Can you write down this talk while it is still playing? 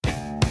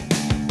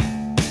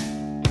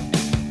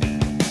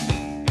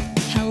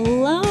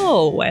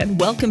Hello, and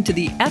welcome to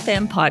the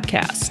FM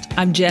podcast.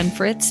 I'm Jen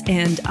Fritz,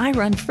 and I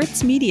run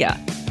Fritz Media,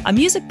 a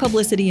music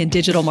publicity and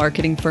digital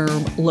marketing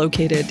firm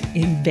located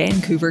in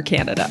Vancouver,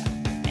 Canada.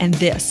 And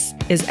this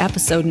is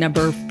episode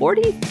number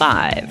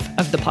 45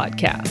 of the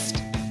podcast.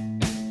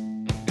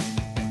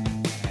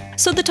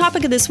 So the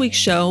topic of this week's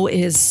show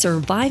is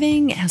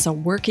surviving as a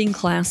working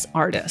class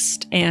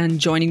artist. And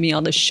joining me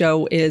on the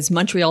show is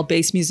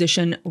Montreal-based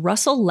musician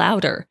Russell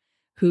Lowder,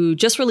 who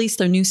just released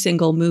their new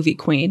single, Movie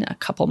Queen, a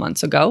couple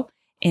months ago,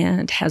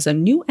 and has a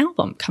new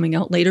album coming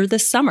out later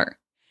this summer.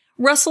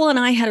 Russell and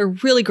I had a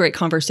really great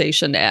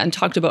conversation and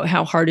talked about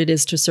how hard it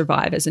is to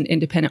survive as an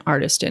independent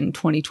artist in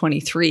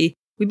 2023.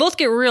 We both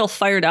get real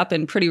fired up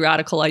and pretty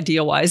radical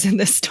idea-wise in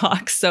this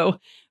talk, so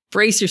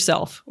brace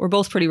yourself. We're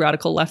both pretty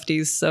radical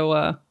lefties,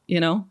 so,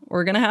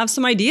 we're going to have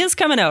some ideas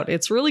coming out.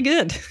 It's really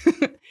good.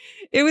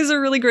 It was a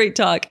really great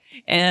talk,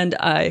 and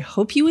I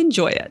hope you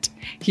enjoy it.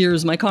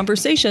 Here's my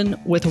conversation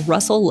with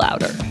Russell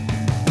Lowder.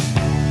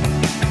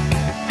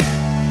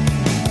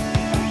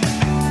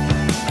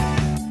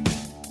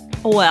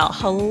 Well,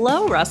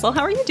 hello, Russell.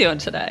 How are you doing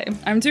today?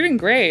 I'm doing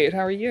great.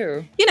 How are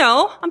you?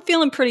 I'm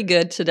feeling pretty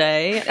good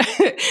today.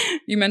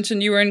 You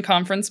mentioned you were in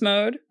conference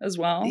mode as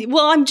well.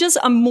 Well,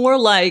 I'm more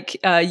like,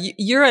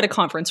 you're at a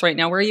conference right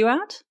now. Where are you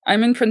at?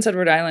 I'm in Prince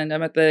Edward Island.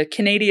 I'm at the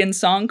Canadian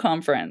Song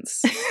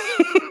Conference.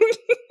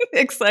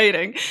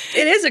 Exciting.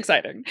 It is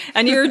exciting.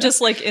 And you're just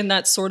like in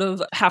that sort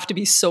of have to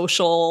be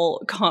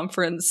social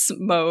conference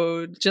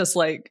mode, just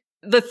like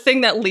the thing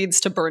that leads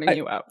to burning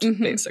you out,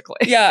 basically.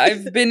 Yeah,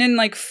 I've been in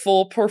like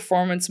full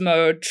performance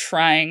mode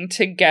trying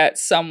to get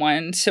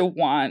someone to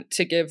want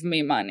to give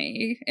me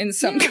money in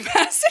some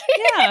capacity.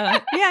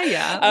 Yeah.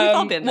 We've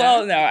all been there.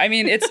 Well, no, I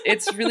mean,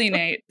 it's really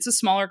neat. It's a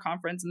smaller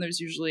conference and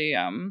there's usually,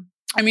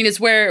 it's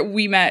where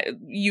we met.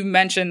 You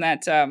mentioned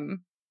that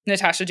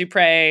Natasha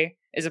Dupré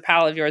is a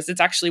pal of yours. It's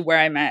actually where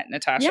I met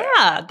Natasha.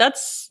 Yeah,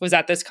 was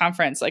at this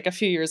conference like a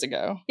few years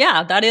ago.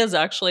 Yeah, that is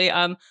actually.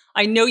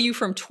 I know you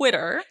from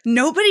Twitter.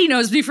 Nobody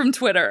knows me from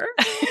Twitter.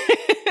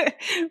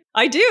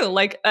 I do.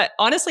 Like,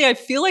 honestly, I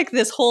feel like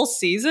this whole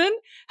season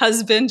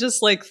has been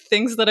just like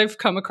things that I've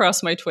come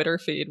across my Twitter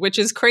feed, which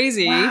is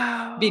crazy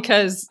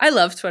because I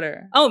love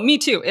Twitter. Oh, me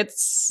too.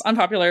 It's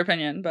unpopular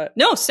opinion, but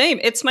no, same.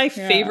 It's my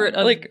favorite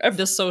of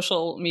the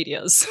social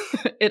medias.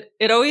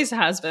 It always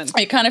has been.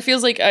 It kind of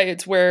feels like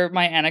it's where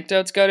my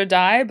anecdotes go to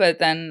die, but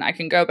then I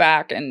can go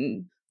back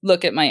and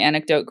look at my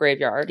anecdote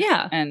graveyard.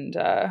 Yeah. And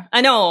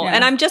I know. Yeah.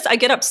 And I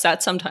get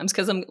upset sometimes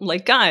because I'm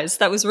like, guys,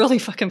 that was really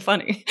fucking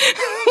funny.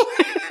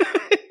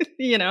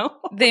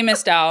 They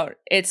missed out.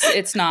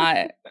 It's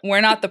not,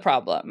 we're not the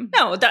problem.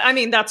 No,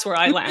 that's where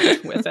I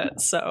land with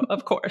it. So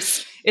of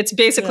course it's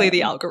basically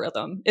the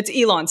algorithm. It's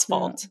Elon's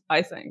fault,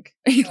 I think.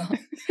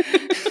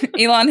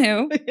 Elon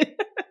who?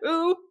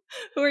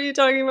 Who are you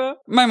talking about?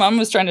 My mom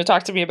was trying to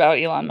talk to me about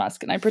Elon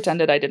Musk and I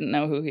pretended I didn't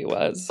know who he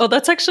was. Oh,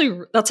 that's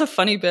a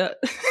funny bit.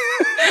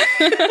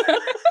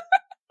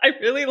 I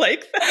really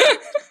like that.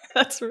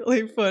 That's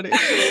really funny.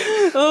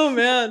 Oh,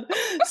 man.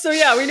 So,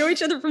 yeah, we know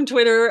each other from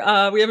Twitter.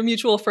 We have a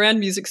mutual friend,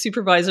 music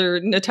supervisor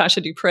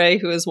Natasha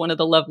Dupré, who is one of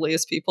the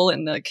loveliest people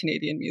in the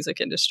Canadian music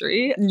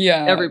industry.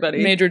 Yeah.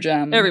 Everybody. Major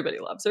gem. Everybody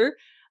loves her.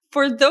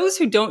 For those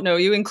who don't know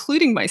you,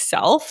 including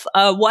myself,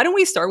 why don't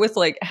we start with,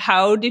 like,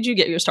 how did you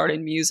get your start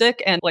in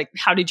music? And, like,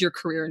 how did your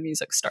career in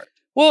music start?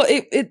 Well,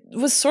 it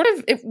was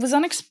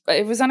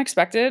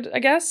unexpected, I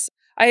guess.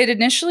 I had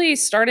initially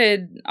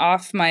started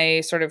off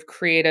my sort of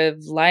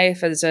creative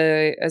life as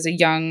a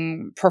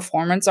young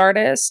performance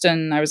artist,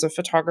 and I was a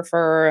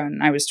photographer,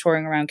 and I was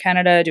touring around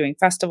Canada doing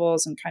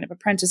festivals and kind of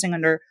apprenticing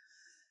under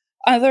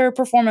other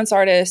performance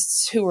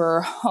artists who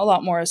were a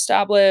lot more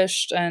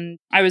established. And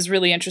I was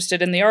really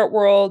interested in the art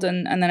world,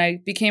 and then I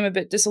became a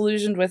bit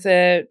disillusioned with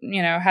it,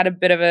 had a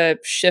bit of a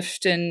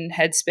shift in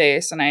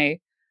headspace, and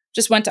I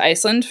just went to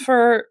Iceland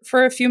for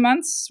a few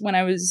months when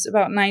I was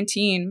about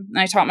 19.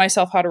 And I taught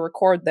myself how to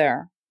record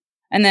there.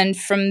 And then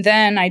from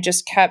then, I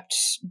just kept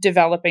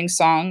developing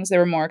songs. They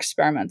were more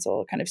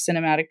experimental, kind of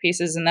cinematic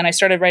pieces. And then I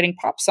started writing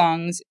pop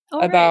songs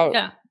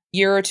a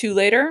year or two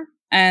later.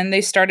 And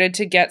they started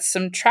to get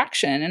some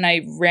traction. And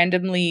I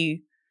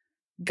randomly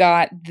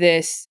got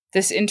this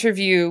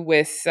interview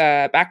with,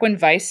 back when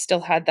Vice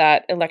still had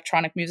that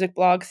electronic music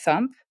blog,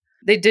 Thump.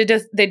 They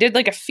did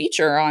like a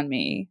feature on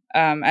me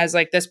as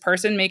like this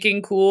person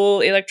making cool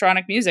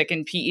electronic music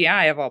in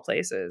PEI of all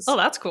places. Oh,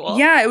 that's cool.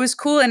 Yeah, it was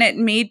cool. And it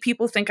made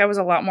people think I was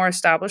a lot more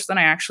established than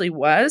I actually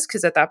was.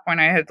 Because at that point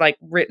I had like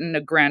written a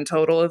grand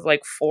total of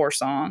like 4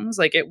 songs.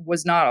 Like it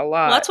was not a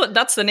lot. Well,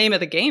 that's the name of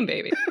the game,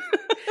 baby.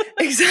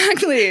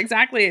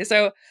 Exactly.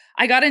 So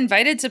I got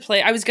invited to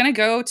play. I was going to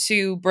go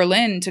to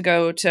Berlin to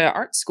go to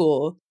art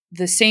school.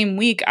 The same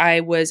week,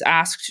 I was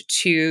asked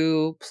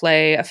to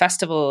play a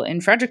festival in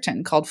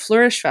Fredericton called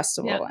Flourish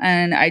Festival. Yeah.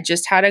 And I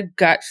just had a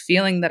gut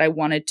feeling that I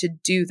wanted to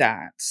do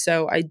that.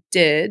 So I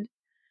did.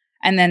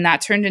 And then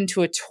that turned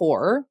into a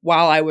tour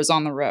while I was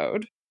on the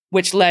road,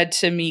 which led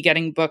to me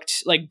getting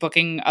booked, like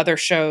booking other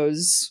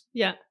shows.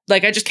 Yeah.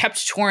 Like I just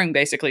kept touring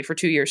basically for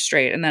 2 years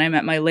straight. And then I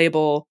met my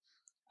label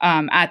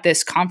at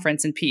this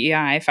conference in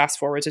PEI, fast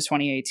forward to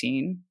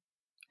 2018.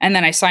 And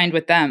then I signed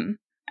with them,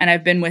 and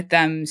I've been with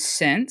them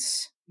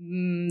since.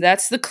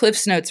 That's the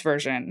Cliff's Notes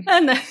version.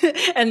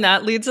 And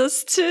that leads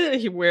us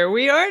to where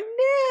we are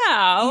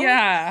now.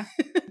 Yeah.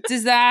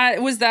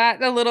 Was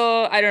that a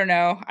little, I don't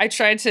know. I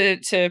tried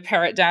to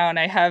pare it down.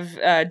 I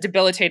have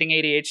debilitating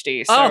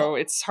ADHD, so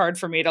it's hard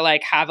for me to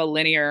like have a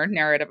linear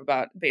narrative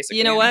about basically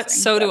You know what? anything.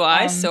 So do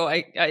I. So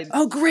I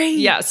Oh, great.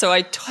 Yeah, so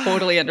I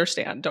totally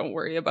understand. Don't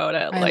worry about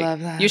it. I Like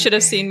love that. you should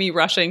have seen me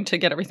rushing to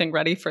get everything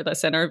ready for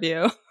this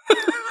interview.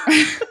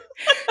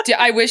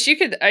 I wish you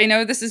could. I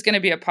know this is going to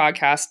be a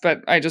podcast,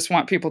 but I just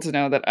want people to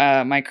know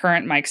that my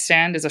current mic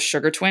stand is a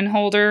Sugar Twin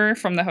holder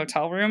from the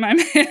hotel room I'm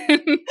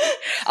in.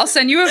 I'll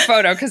send you a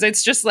photo because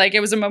it's just like,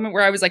 it was a moment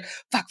where I was like,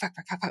 fuck.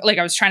 Like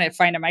I was trying to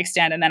find a mic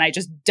stand, and then I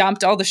just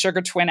dumped all the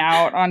Sugar Twin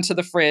out onto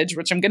the fridge,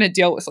 which I'm going to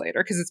deal with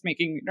later because it's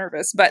making me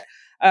nervous. But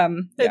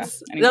anyway.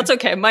 That's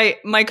okay.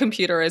 My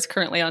computer is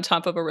currently on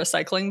top of a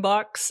recycling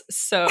box,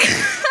 so...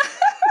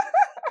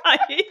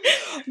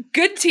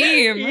 Good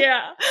team.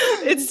 Yeah.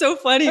 It's so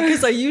funny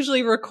because I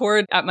usually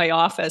record at my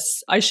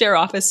office. I share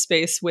office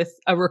space with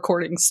a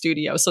recording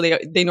studio. So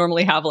they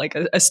normally have like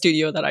a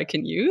studio that I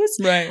can use.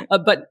 Right.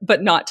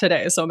 But not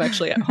today. So I'm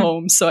actually at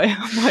home. So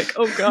I'm like,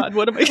 oh God,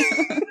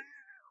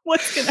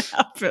 what's going to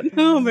happen?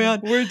 Oh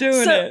man. We're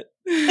doing it.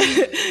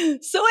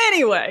 So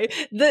anyway,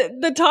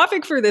 the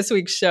topic for this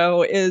week's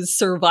show is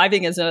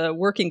surviving as a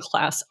working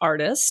class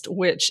artist,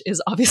 which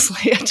is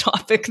obviously a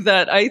topic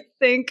that I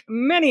think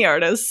many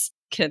artists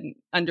can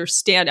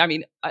understand. I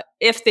mean,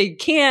 if they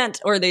can't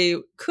or they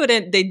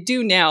couldn't, they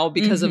do now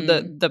because of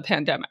the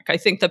pandemic. I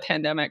think the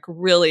pandemic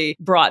really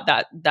brought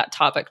that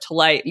topic to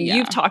light. And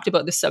you've talked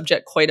about the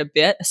subject quite a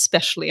bit,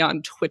 especially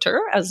on Twitter,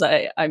 as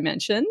I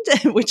mentioned,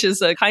 which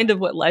is a kind of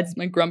what led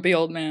my grumpy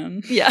old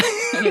man. Yeah,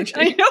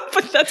 I know,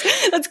 but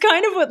that's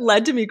kind of what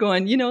led to me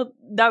going,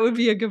 that would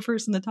be a good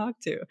person to talk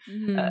to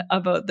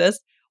about this.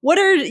 What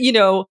are,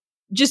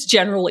 just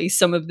generally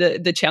some of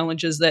the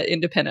challenges that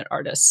independent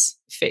artists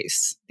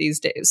face these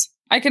days?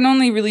 I can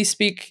only really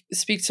speak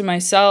to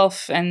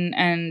myself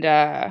and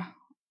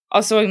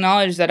also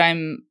acknowledge that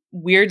I'm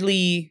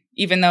weirdly,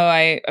 even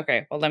though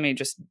let me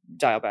just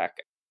dial back.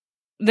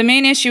 The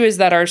main issue is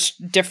that our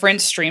different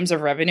streams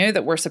of revenue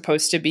that we're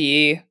supposed to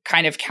be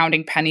kind of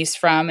counting pennies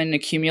from and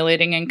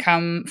accumulating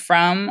income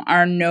from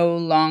are no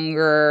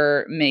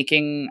longer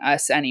making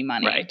us any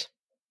money. Right.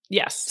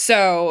 Yes.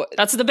 So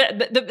that's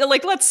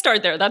let's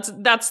start there.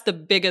 That's the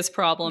biggest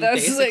problem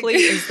basically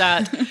is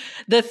that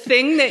the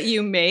thing that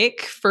you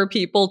make for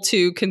people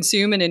to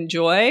consume and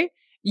enjoy,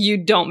 you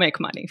don't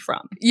make money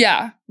from.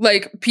 Yeah.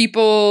 Like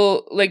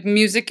people, like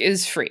music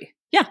is free.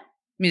 Yeah.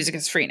 Music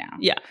is free now.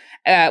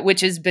 Yeah.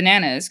 Which is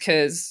bananas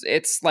because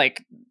it's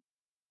like,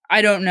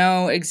 I don't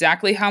know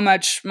exactly how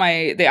much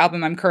the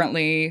album I'm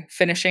currently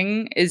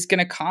finishing is going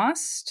to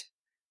cost,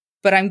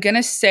 but I'm going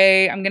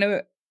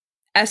to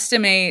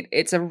estimate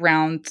it's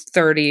around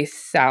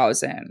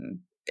 30,000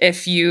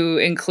 if you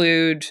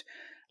include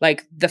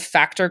like the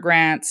factor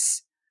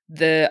grants,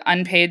 the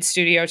unpaid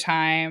studio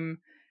time,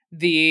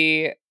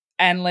 the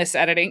endless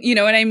editing. You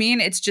know what I mean?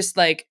 It's just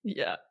like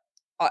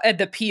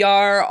the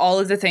PR, all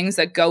of the things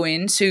that go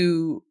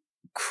into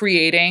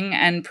creating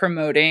and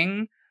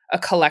promoting a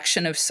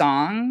collection of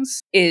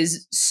songs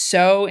is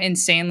so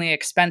insanely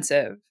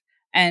expensive.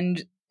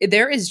 And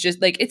there is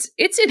just like, it's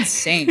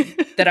insane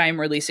that I'm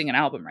releasing an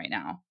album right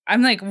now.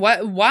 I'm like,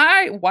 what?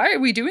 Why are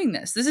we doing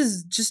this? This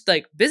is just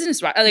like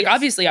business. Like,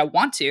 obviously I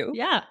want to.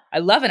 Yeah. I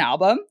love an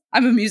album.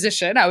 I'm a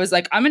musician. I was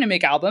like, I'm going to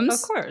make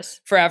albums. Of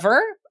course.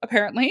 Forever,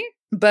 apparently.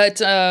 But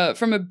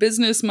from a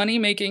business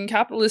money-making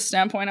capitalist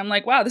standpoint, I'm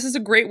like, wow, this is a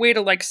great way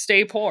to like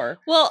stay poor.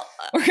 Well,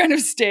 or kind of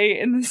stay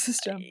in the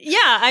system.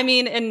 Yeah, I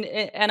mean,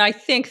 and I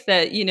think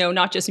that,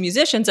 not just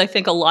musicians, I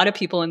think a lot of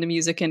people in the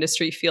music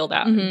industry feel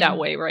that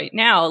way right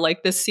now.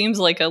 Like this seems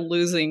like a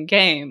losing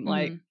game,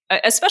 like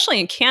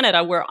especially in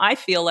Canada, where I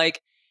feel like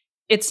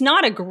it's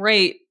not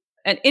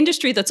an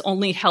industry that's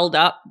only held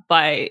up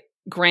by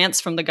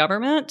grants from the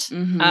government,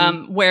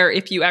 where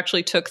if you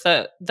actually took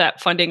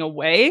that funding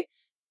away,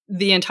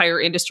 the entire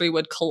industry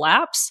would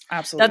collapse.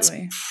 Absolutely.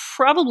 That's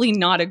probably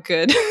not a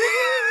good...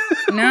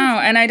 No,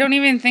 and I don't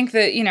even think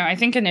that, I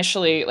think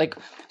initially, like,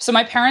 so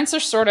my parents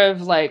are sort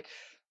of like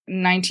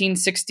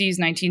 1960s,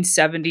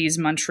 1970s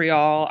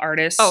Montreal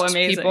artists. Oh,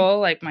 amazing. People.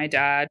 Like my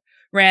dad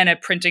ran a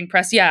printing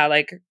press. Yeah,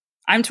 like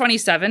I'm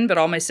 27, but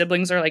all my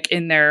siblings are like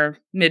in their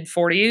mid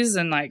 40s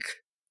and like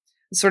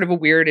sort of a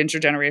weird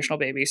intergenerational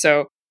baby.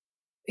 So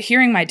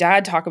hearing my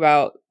dad talk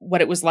about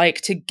what it was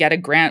like to get a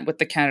grant with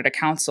the Canada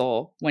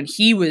Council when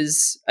he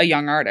was a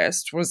young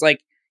artist was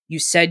like, you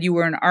said you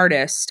were an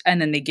artist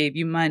and then they gave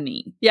you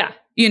money. Yeah.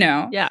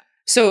 Yeah.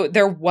 So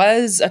there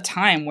was a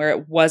time where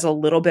it was a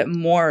little bit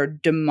more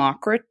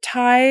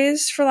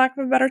democratized, for lack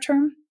of a better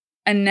term.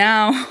 And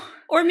now...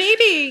 Or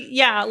maybe,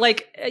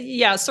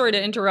 sorry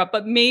to interrupt,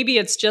 but maybe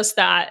it's just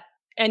that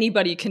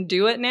anybody can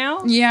do it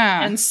now.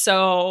 Yeah. And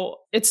so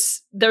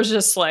there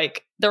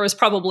was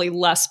probably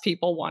less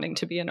people wanting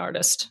to be an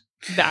artist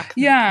back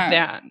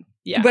then.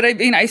 Yeah. But I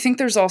mean, I think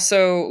there's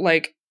also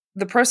like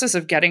the process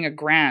of getting a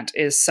grant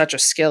is such a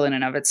skill in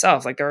and of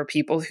itself. Like there are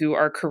people who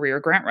are career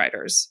grant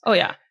writers. Oh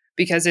yeah.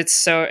 Because it's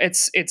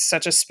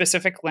such a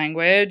specific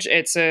language.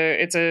 It's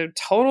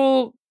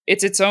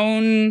its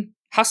own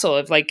hustle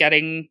of like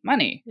getting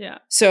money. Yeah.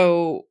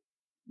 So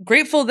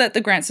grateful that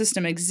the grant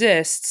system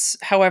exists.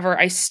 However,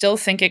 I still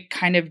think it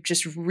kind of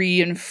just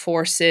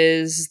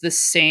reinforces the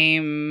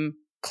same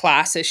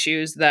class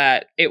issues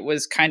that it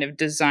was kind of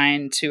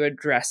designed to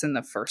address in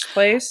the first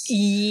place.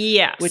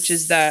 Yes. Which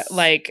is that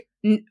like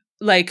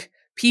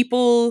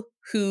people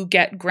who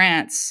get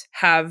grants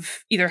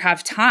either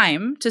have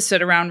time to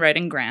sit around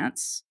writing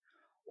grants,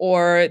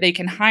 or they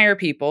can hire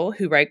people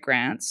who write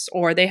grants,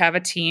 or they have a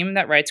team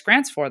that writes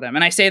grants for them.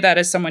 And I say that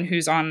as someone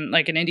who's on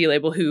like an indie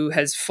label who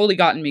has fully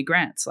gotten me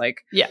grants.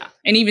 Like, yeah.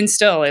 And even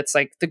still, it's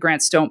like the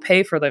grants don't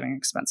pay for living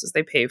expenses.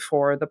 They pay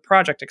for the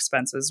project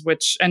expenses,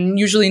 and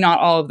usually not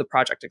all of the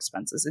project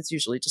expenses. It's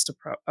usually just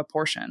a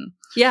portion.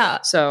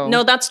 Yeah. So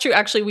no, that's true.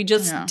 Actually, we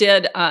just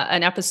did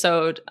an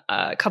episode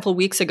a couple of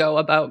weeks ago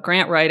about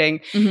grant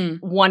writing.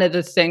 Mm-hmm. One of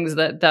the things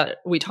that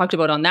we talked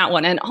about on that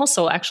one, and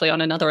also actually on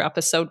another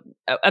episode,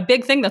 a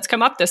big thing that's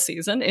come up this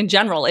season in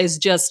general is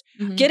just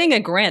getting a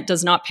grant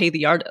does not pay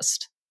the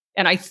artist.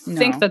 And I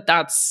think that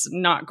that's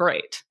not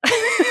great.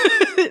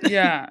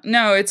 Yeah.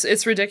 No,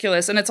 it's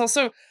ridiculous. And it's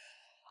also,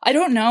 I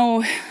don't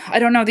know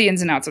the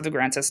ins and outs of the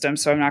grant system,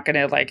 so I'm not going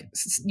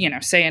to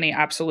say any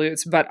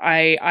absolutes, but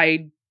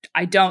I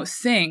don't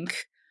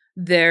think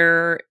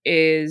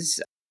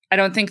I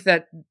don't think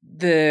that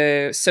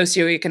the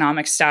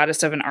socioeconomic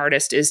status of an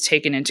artist is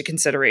taken into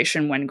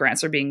consideration when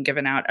grants are being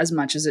given out as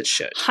much as it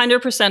should.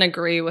 100%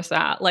 agree with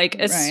that. Like,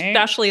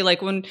 especially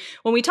like when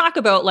we talk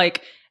about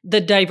like the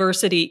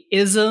diversity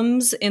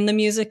isms in the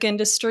music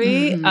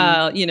industry,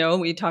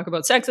 we talk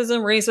about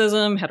sexism,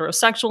 racism,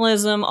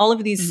 heterosexualism, all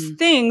of these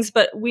things,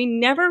 but we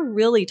never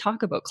really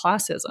talk about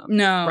classism.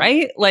 No.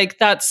 Right? Like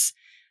that's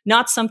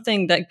not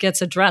something that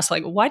gets addressed.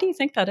 Like, why do you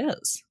think that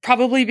is?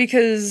 Probably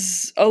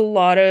because a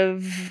lot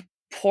of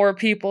poor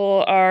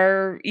people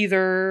are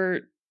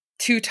either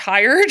too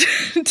tired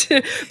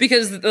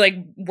because like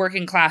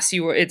working class,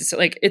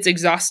 it's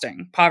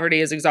exhausting.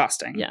 Poverty is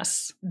exhausting.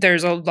 Yes.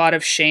 There's a lot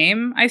of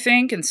shame, I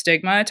think, and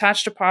stigma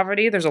attached to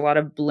poverty. There's a lot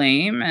of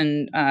blame.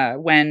 And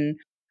when,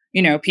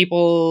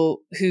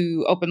 people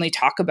who openly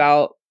talk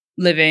about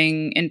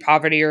living in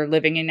poverty or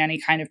living in any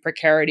kind of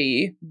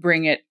precarity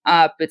bring it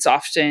up, it's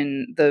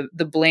often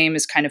the blame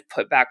is kind of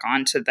put back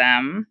onto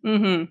them.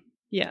 Mm-hmm.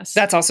 Yes.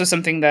 That's also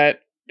something that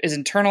is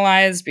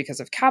internalized because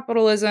of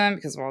capitalism,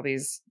 because of all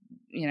these,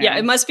 Yeah,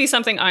 it must be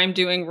something I'm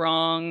doing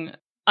wrong.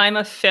 I'm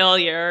a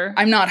failure.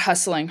 I'm not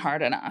hustling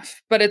hard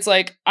enough. But it's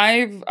like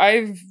I've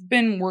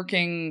been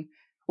working,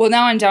 well,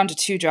 now I'm down to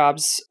 2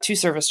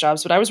 service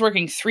jobs, but I was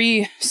working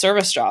 3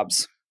 service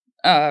jobs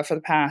for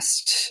the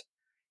past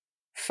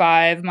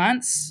 5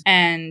 months.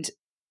 And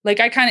like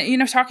I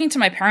kind of, talking to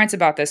my parents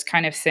about this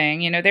kind of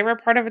thing, they were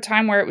part of a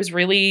time where it was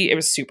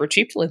super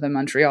cheap to live in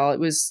Montreal. It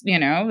was,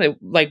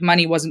 like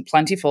money wasn't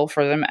plentiful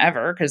for them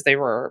ever because they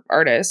were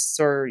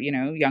artists or,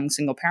 young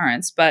single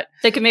parents, but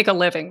they could make a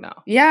living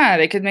though. Yeah,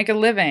 they could make a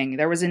living.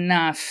 There was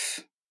enough.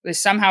 They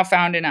somehow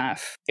found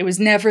enough. It was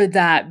never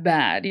that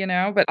bad,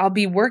 but I'll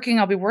be working.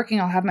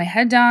 I'll have my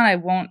head down.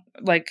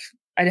 I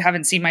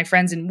haven't seen my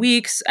friends in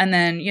weeks. And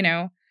then,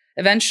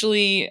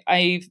 eventually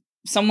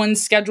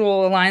someone's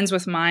schedule aligns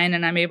with mine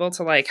and I'm able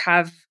to like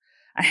have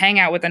a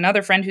hangout with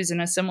another friend who's in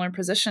a similar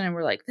position. And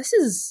we're like, this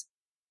is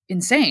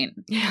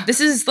insane. Yeah. This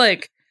is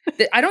like,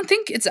 I don't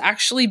think it's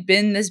actually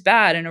been this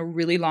bad in a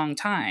really long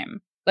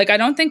time. Like, I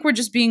don't think we're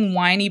just being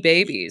whiny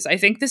babies. I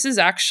think this is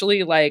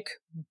actually like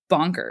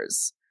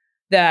bonkers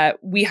that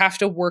we have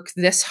to work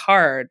this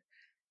hard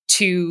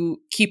to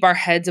keep our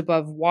heads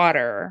above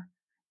water.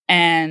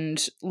 And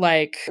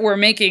like, we're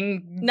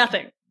making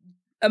nothing.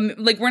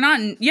 Like we're not,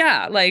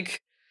 yeah,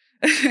 like,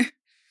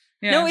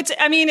 yeah. No,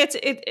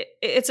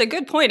 it's a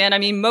good point. And I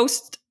mean,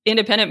 most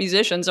independent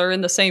musicians are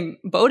in the same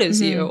boat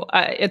as you.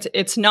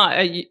 It's not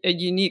a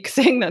unique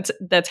thing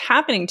that's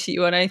happening to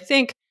you. And I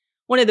think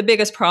one of the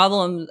biggest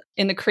problems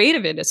in the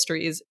creative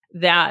industry is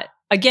that,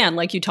 again,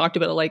 like you talked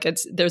about, like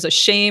there's a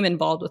shame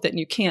involved with it and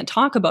you can't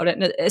talk about it.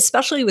 And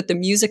especially with the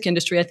music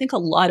industry, I think a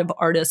lot of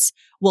artists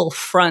will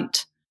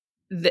front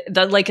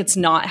that like it's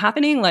not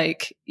happening.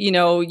 Like,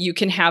 you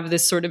can have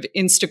this sort of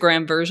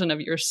Instagram version of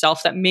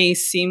yourself that may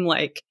seem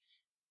like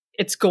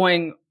it's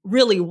going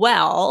really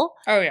well.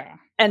 Oh, yeah.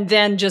 And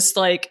then just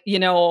like,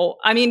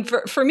 I mean,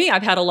 for me,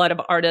 I've had a lot of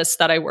artists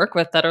that I work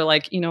with that are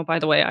like, by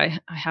the way,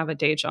 I have a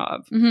day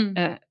job.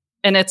 Mm-hmm.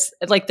 And it's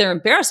like they're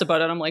embarrassed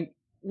about it. I'm like,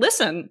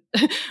 listen,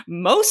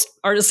 most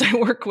artists I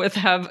work with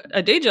have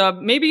a day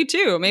job, maybe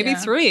 2, maybe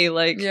 3.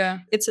 Like,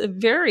 It's a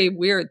very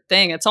weird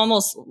thing. It's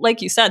almost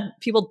like you said,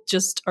 people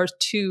just are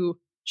too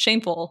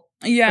shameful.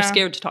 Or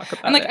scared to talk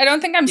about and like, it. I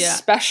don't think I'm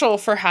special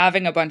for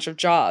having a bunch of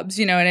jobs.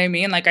 You know what I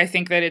mean? Like, I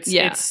think that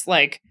it's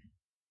like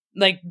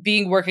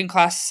being working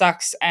class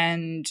sucks,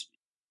 and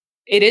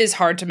it is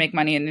hard to make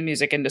money in the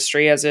music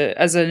industry as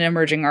an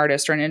emerging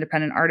artist or an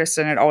independent artist,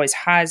 and it always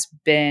has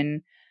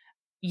been.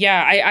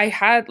 yeah, I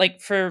had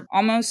like for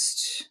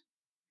almost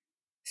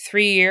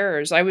 3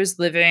 years, I was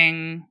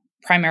living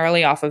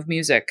primarily off of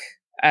music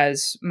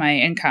as my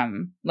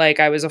income. Like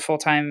I was a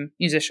full-time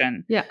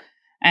musician. Yeah.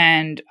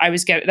 And that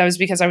was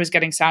because I was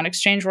getting Sound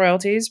Exchange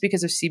royalties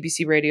because of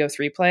CBC Radio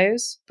 3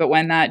 plays. But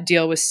when that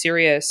deal with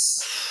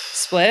Sirius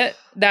split,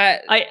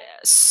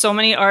 so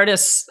many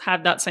artists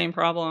had that same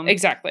problem.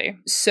 Exactly.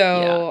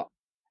 So,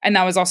 and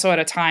that was also at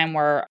a time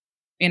where,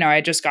 I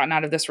had just gotten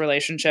out of this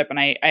relationship, and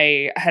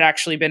I had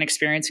actually been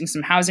experiencing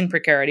some housing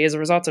precarity as a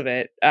result of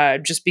it,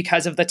 just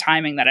because of the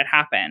timing that had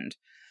happened.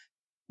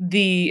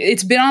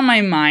 It's been on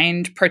my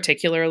mind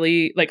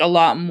particularly, like a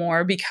lot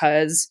more,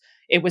 because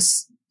it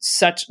was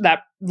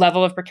that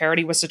level of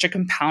precarity was such a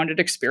compounded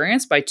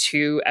experience by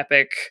two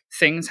epic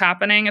things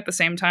happening at the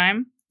same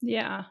time.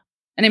 Yeah.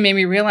 And it made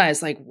me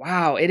realize, like,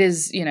 wow, it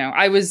is,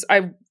 I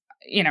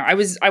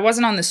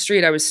wasn't on the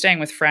street. I was staying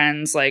with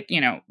friends. Like,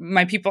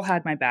 my people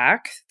had my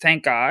back,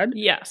 thank God.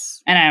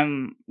 Yes. And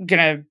I'm going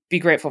to be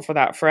grateful for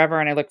that forever.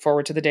 And I look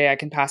forward to the day I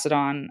can pass it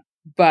on.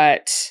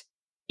 But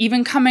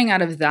even coming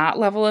out of that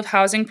level of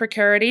housing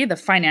precarity, the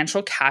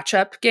financial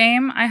catch-up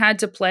game I had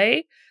to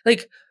play,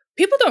 like,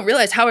 people don't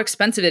realize how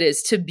expensive it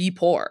is to be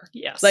poor.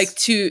 Yes. Like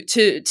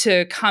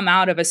to come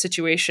out of a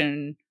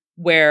situation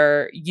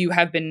where you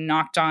have been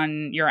knocked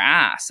on your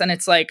ass. And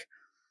it's like,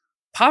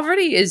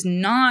 poverty is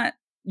not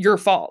your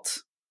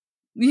fault.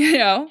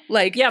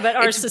 Like, yeah, but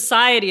our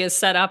society is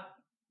set up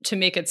to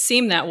make it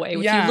seem that way.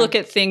 If you look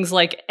at things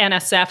like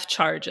NSF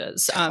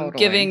charges,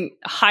 giving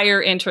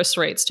higher interest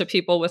rates to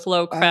people with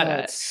low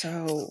credit,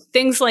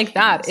 things like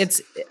that.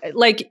 It's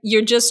like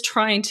you're just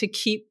trying to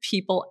keep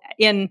people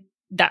in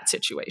that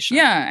situation.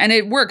 Yeah, and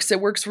it works.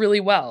 It works really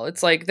well.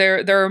 It's like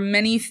there are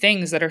many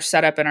things that are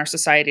set up in our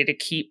society to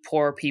keep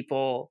poor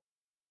people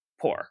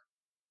poor.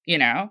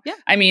 Yeah.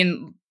 I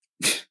mean,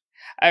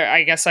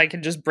 I guess I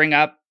could just bring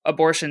up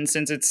abortion,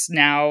 since it's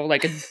now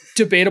like a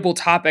debatable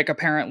topic,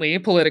 apparently,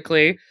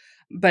 politically.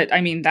 But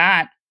I mean,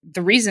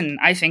 the reason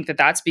I think that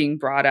that's being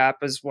brought up,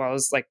 as well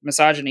as like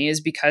misogyny,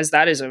 is because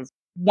that is a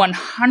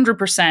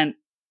 100%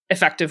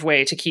 effective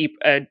way to keep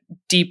a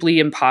deeply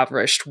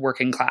impoverished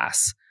working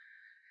class,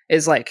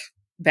 is like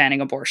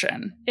banning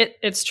abortion.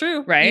 It's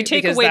true. Right? You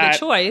take away the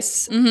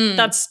choice. Mm-hmm.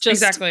 That's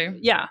just, exactly.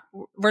 Yeah.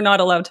 We're not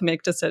allowed to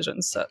make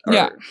decisions.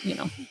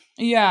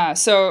 Yeah.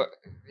 So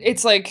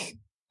it's like,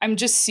 I'm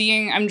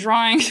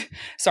drawing,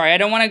 sorry, I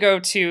don't want to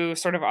go too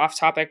sort of off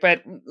topic,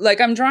 but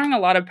like I'm drawing a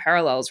lot of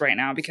parallels right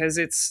now, because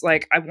it's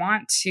like, I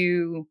want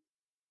to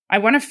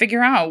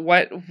figure out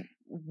what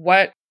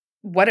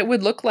it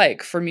would look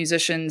like for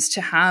musicians to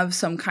have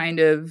some kind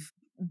of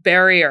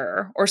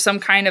barrier, or some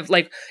kind of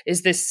like,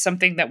 is this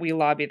something that we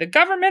lobby the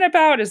government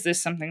about? Is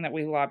this something that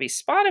we lobby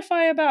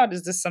Spotify about?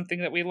 Is this something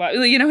that we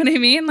you know what I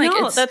mean? Like,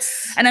 no,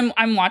 and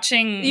I'm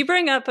watching. You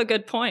bring up a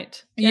good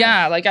point.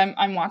 Yeah, like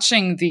I'm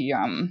watching the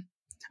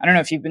I don't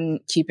know if you've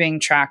been keeping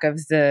track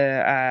of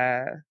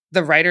the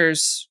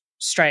writers'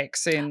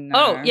 strikes in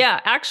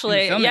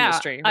actually, in the film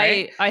industry,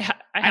 right? I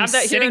have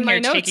that here in my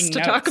notes to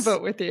talk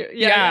about with you.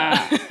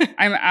 Yeah.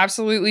 I'm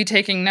absolutely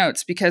taking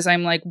notes, because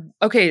I'm like,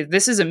 okay,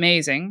 this is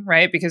amazing,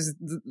 right? Because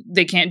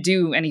they can't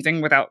do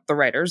anything without the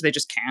writers. They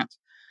just can't.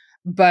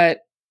 But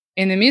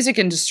in the music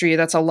industry,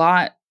 that's a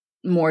lot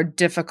more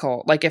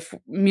difficult. Like if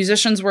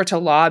musicians were to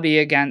lobby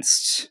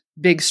against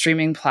big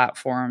streaming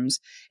platforms,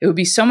 it would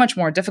be so much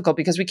more difficult,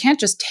 because we can't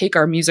just take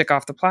our music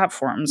off the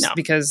platforms,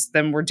 because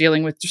then we're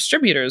dealing with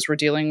distributors, we're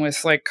dealing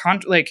with like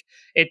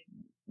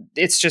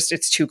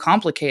it's too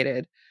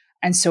complicated.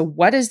 And so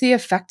what is the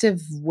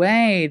effective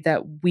way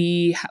that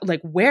we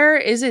where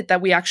is it that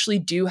we actually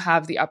do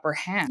have the upper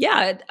hand?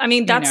 Yeah, I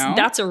mean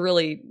that's a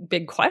really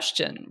big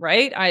question,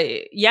 right?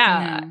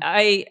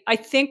 I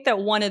think that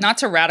one of, not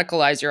to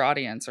radicalize your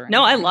audience or anything.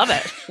 No, I love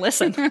it.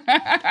 Listen.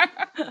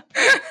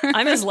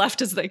 I'm as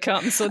left as they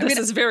come, so this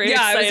is very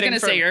exciting. I was going to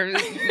say you're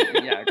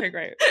okay,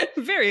 great.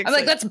 Very exciting. I'm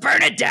like, let's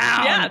burn it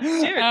down. Yeah,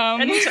 dude.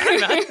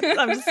 Anytime.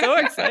 I'm so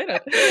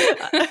excited.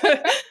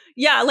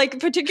 Yeah, like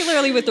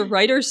particularly with the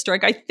writer's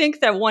strike, I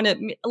think that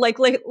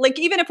like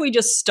even if we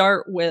just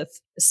start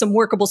with some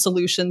workable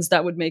solutions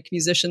that would make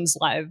musicians'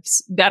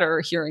 lives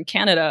better here in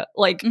Canada,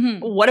 like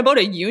what about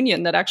a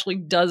union that actually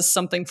does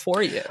something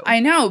for you? I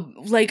know,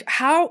 like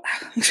how,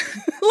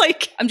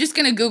 like I'm just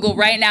gonna Google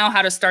right now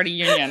how to start a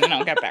union, and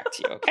I'll get back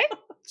to you. Okay.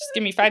 Just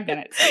give me 5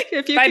 minutes.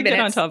 If you could get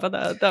on top of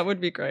that, that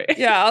would be great.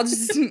 Yeah,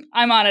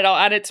 I'm on it. I'll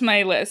add it to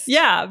my list.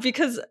 Yeah,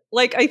 because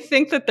like I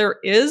think that there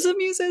is a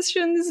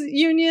musicians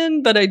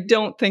union, but I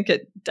don't think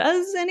it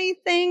does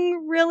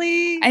anything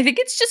really. I think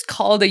it's just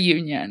called a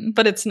union.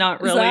 But it's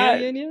not really a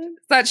union?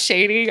 Is that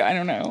shady? I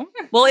don't know.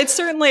 Well, it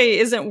certainly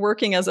isn't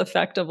working as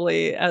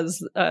effectively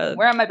as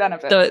where are my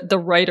benefits? The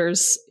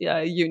writers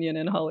union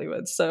in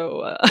Hollywood.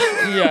 So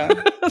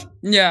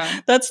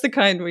yeah. That's the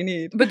kind we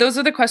need. But those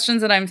are the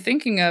questions that I'm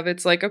thinking of.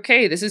 It's like,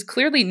 okay, this is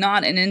clearly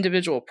not an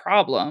individual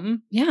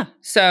problem. Yeah.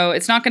 So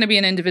it's not going to be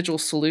an individual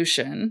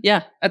solution.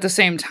 Yeah. At the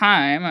same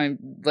time, I'm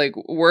like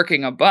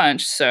working a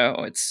bunch. So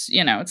it's,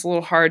 it's a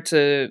little hard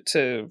to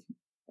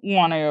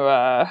want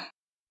to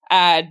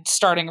add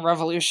starting a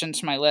revolution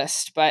to my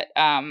list. But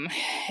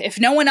if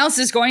no one else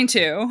is going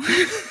to,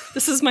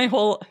 this is my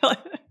whole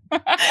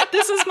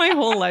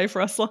life,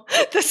 Russell.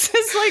 This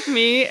is like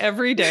me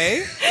every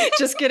day,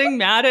 just getting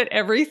mad at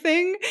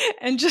everything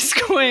and just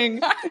going,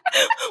 well,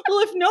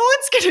 if no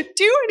one's going to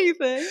do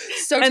anything.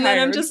 So and tired. then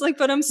I'm just like,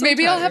 but I'm so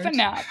Maybe tired. I'll have a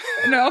nap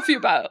and I'll feel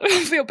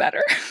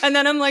better. And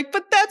then I'm like,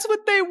 but that's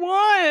what they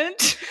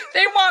want.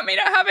 They want me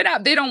to have a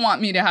nap. They don't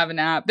want me to have a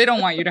nap. They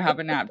don't want you to have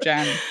a nap,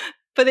 Jen.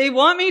 But they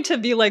want me to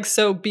be like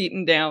so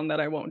beaten down that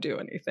I won't do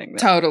anything.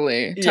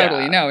 Totally.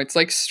 Yeah. No, it's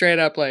like straight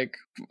up like,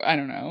 I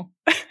don't know.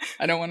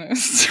 I don't want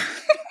to.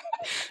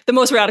 The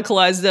most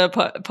radicalized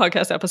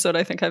podcast episode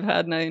I think I've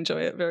had, and I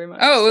enjoy it very much.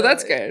 Oh, well,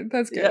 that's good.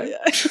 That's good.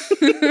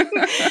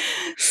 Yeah.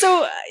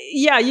 So,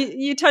 yeah,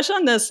 you touched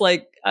on this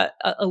like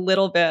a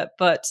little bit,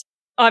 but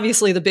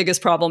obviously the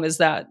biggest problem is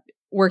that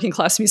working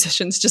class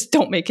musicians just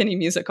don't make any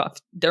music off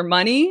their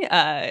money.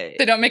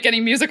 They don't make any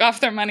music off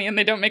their money, and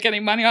they don't make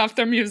any money off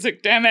their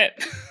music. Damn it.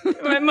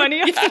 My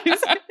money off their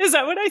music? Is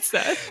that what I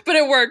said? But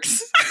it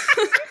works.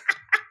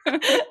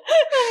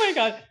 Oh my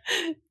God.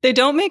 They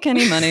don't make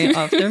any money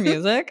off their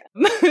music.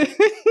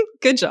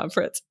 Good job,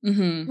 Fritz.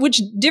 Mm-hmm.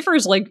 Which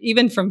differs like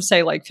even from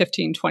say like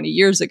 15, 20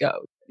 years ago.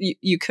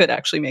 You could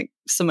actually make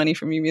some money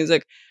from your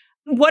music.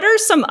 What are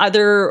some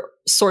other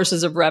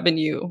sources of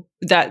revenue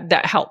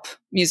that help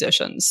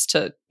musicians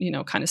to,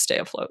 kind of stay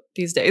afloat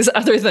these days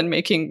other than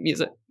making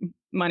music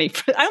money?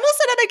 I almost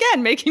said it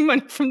again, making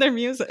money from their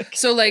music.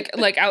 So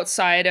like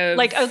outside of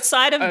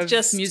of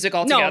just music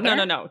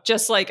altogether? No.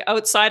 Just like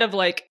outside of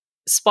like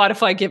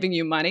Spotify giving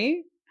you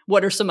money.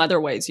 What are some other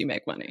ways you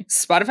make money?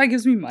 Spotify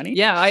gives me money?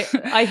 Yeah,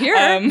 I hear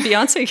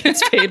Beyonce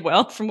gets paid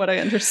well from what I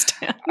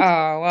understand.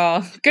 Oh,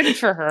 well, good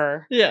for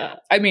her. Yeah.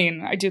 I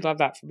mean, I do love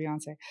that for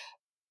Beyonce.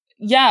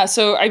 Yeah,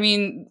 so I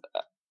mean,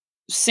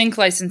 sync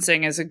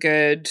licensing is a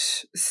good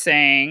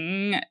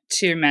thing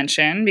to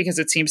mention because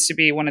it seems to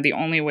be one of the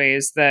only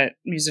ways that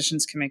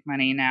musicians can make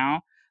money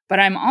now. But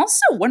I'm also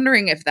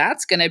wondering if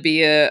that's going to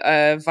be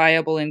a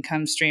viable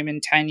income stream in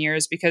 10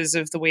 years because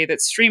of the way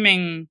that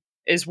streaming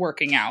is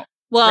working out.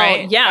 Well,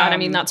 right? Yeah, and I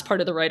mean, that's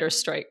part of the writer's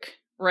strike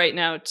right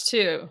now,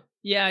 too.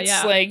 Yeah,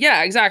 it's like,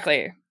 yeah,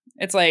 exactly.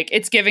 It's like,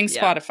 it's giving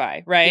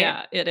Spotify, right?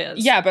 Yeah, it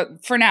is. Yeah,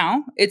 but for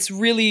now, it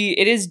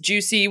is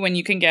juicy when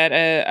you can get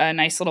a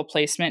nice little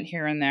placement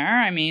here and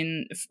there. I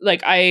mean,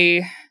 like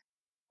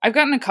I've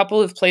gotten a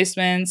couple of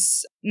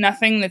placements,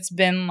 nothing that's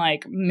been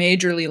like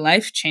majorly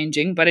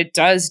life-changing, but it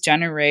does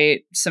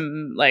generate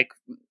some like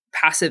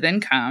passive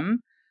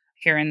income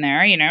here and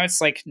there.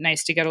 It's like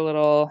nice to get a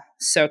little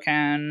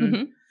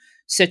SoCan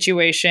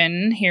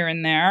situation here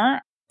and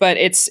there. But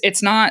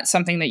it's not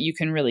something that you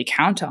can really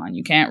count on.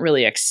 You can't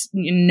really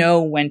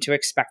know when to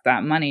expect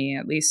that money,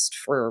 at least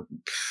for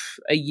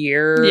a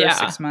year,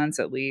 6 months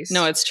at least.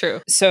 No, it's true.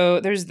 So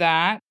there's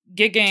that.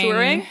 Gigging.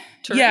 Touring?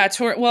 Yeah,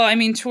 well, I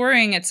mean,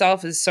 touring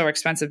itself is so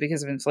expensive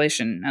because of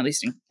inflation, at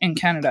least in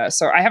Canada.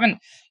 So I haven't,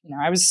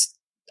 I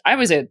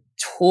was a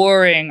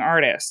touring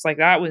artist. Like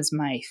that was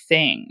my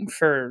thing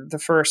for the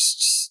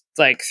first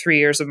like 3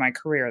 years of my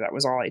career. That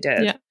was all I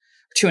did. Yeah.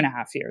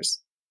 2.5 years.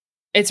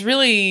 It's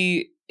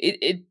really...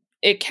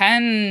 It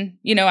can,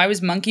 I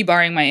was monkey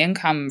barring my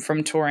income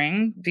from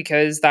touring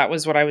because that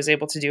was what I was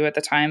able to do at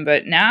the time.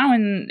 But now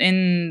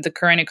in the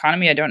current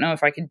economy, I don't know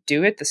if I could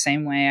do it the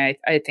same way.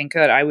 I think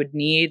that I would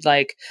need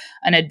like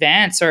an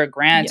advance or a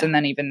grant. Yeah. And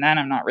then even then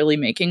I'm not really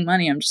making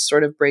money. I'm just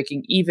sort of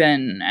breaking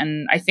even.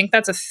 And I think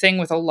that's a thing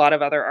with a lot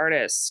of other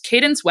artists.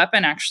 Cadence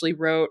Weapon actually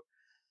wrote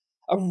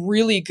a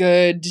really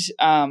good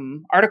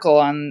article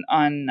on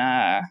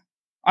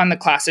the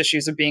class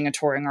issues of being a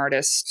touring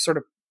artist, sort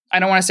of. I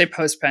don't want to say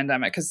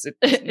post-pandemic because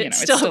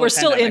we're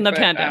still in the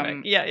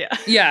pandemic.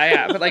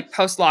 Yeah. But like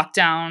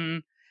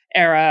post-lockdown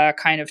era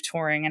kind of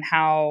touring and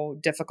how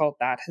difficult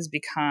that has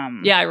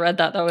become. Yeah, I read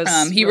that. That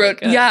was he really wrote.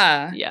 good.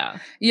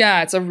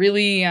 Yeah. It's a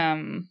really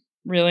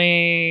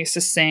really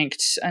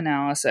succinct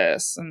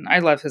analysis, and I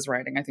love his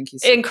writing. I think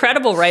he's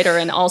incredible writer,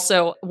 and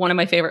also one of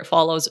my favorite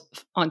follows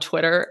on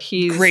Twitter.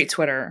 He's great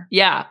Twitter.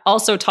 Yeah,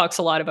 also talks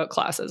a lot about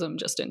classism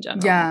just in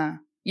general.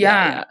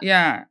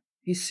 Yeah.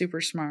 He's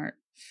super smart.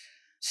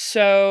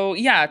 So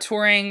yeah,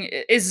 touring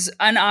is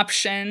an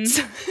option.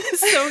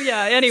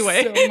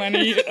 Anyway. So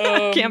money.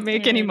 I can't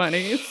make any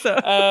money. So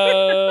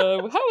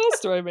how else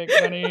do I make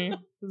money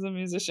as a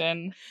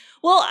musician?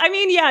 Well, I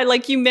mean, yeah,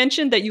 like you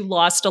mentioned that you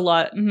lost a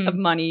lot of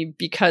money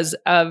because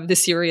of the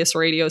Sirius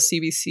Radio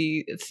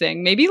CBC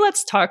thing. Maybe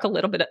let's talk a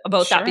little bit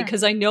about that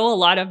because I know a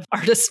lot of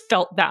artists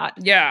felt that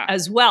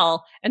as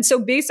well. And so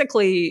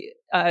basically,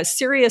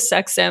 Sirius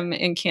XM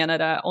in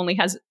Canada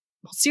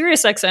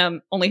SiriusXM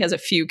only has a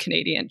few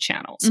Canadian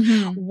channels,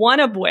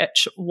 one of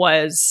which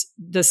was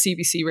the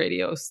CBC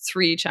Radio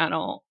 3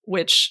 channel,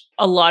 which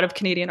a lot of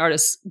Canadian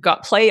artists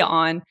got play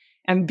on,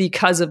 and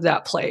because of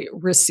that play,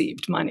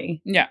 received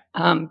money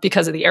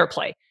because of the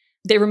airplay.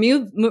 They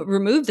removed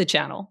the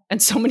channel, and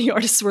so many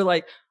artists were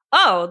like,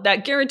 oh,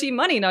 that guaranteed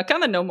money not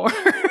coming no more.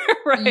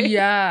 Right.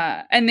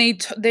 Yeah, and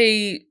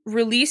they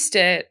released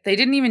it. They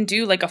didn't even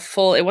do like a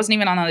full. It wasn't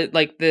even on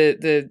like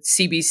the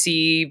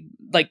CBC,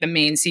 like the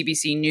main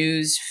CBC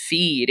News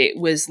feed. It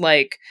was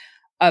like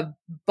a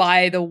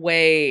by the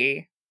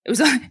way. It was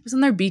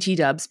on their BT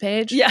Dubs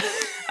page. Yeah.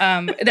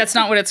 That's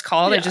not what it's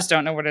called. Yeah. I just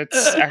don't know what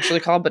it's actually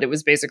called, but it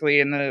was basically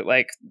in the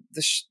like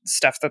the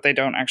stuff that they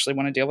don't actually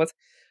want to deal with.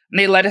 And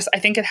they let us. I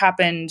think it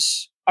happened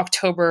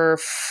October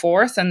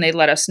 4th, and they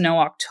let us know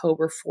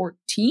October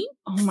 14th.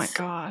 Oh my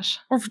gosh.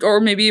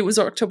 Or maybe it was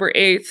October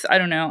 8th. I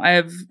don't know.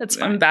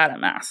 I'm bad at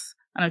math.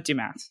 I don't do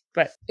math.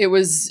 But it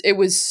was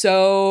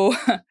so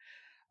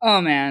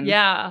oh man.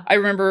 Yeah. I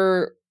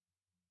remember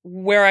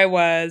where I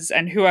was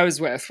and who I was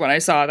with when I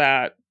saw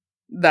that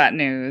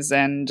news,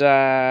 and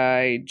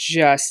I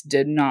just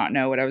did not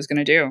know what I was going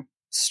to do.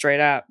 Straight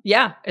up.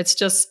 Yeah, it's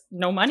just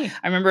no money.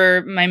 I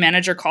remember my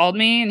manager called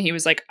me and he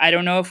was like, I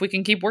don't know if we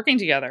can keep working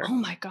together. Oh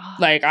my God.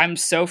 Like, I'm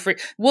so free.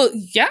 Well,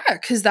 yeah,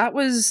 because that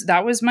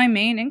was my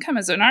main income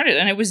as an artist.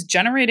 And it was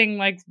generating,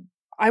 like,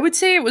 I would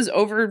say it was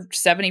over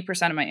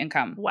 70% of my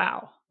income.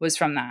 Wow. Was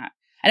from that.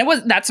 And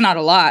that's not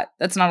a lot.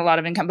 That's not a lot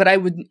of income, but I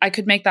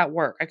could make that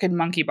work. I could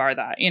monkey bar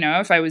that,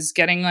 if I was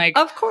getting like,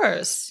 of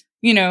course,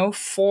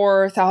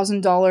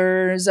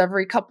 $4,000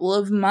 every couple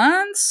of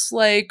months,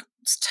 like,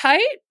 it's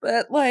tight,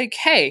 but like,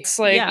 hey, it's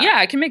like, yeah,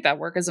 I can make that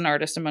work as an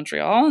artist in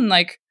Montreal. And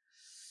like,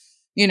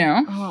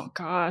 Oh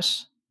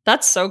gosh.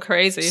 That's so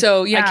crazy.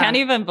 So yeah. I can't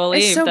even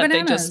believe so that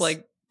bananas. they just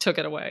like took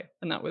it away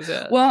and that was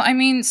it. Well, I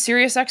mean,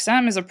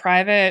 SiriusXM is a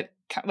private,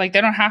 like,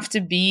 they don't have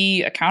to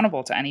be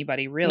accountable to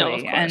anybody really. No,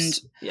 of course. And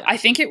I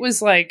think it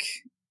was like,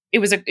 it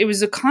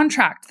was a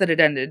contract that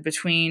had ended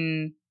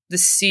between the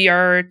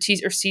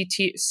CRTC,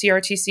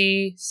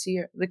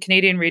 the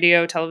Canadian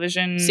Radio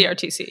Television.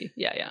 CRTC.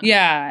 Yeah.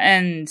 Yeah.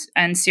 And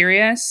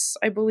Sirius,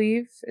 I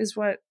believe, is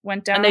what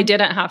went down. And they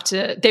didn't have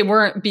to, they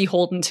weren't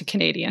beholden to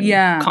Canadian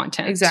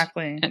content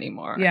exactly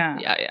anymore.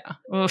 Yeah.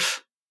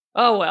 Oof.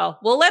 Oh, well,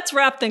 let's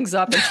wrap things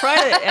up and try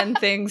to end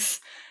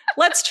things.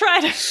 Let's try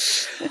to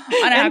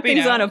end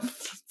things on a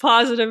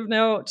positive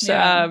note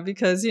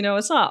because,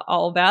 it's not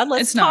all bad.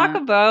 Let's talk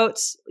about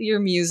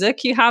your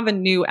music. You have a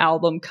new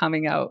album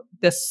coming out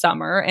this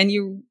summer, and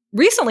you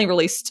recently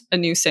released a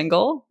new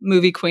single,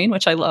 Movie Queen,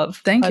 which I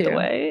love, by the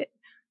way.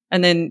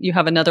 And then you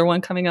have another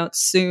one coming out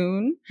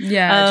soon.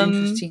 Yeah,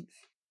 June 15th.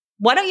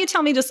 Why don't you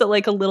tell me just a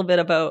little bit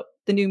about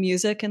the new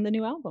music and the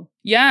new album?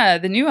 Yeah,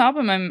 the new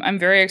album I'm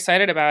very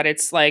excited about.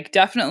 It's like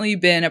definitely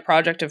been a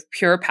project of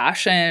pure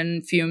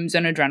passion, fumes,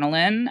 and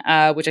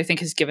adrenaline, which I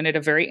think has given it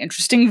a very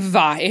interesting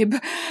vibe,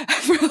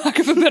 for lack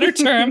of a better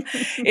term.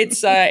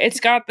 It's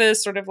got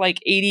this sort of like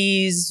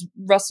 80s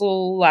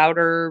Russell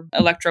Lauder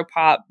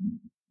electropop,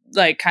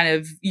 like kind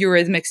of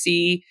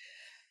Eurythmic-y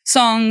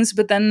songs,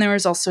 but then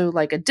there's also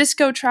like a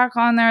disco track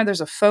on there.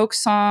 There's a folk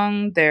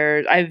song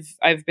there.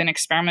 I've been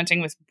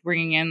experimenting with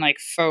bringing in like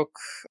folk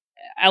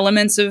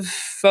elements of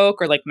folk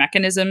or like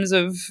mechanisms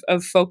of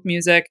folk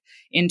music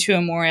into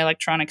a more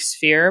electronic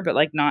sphere, but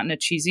like not in a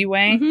cheesy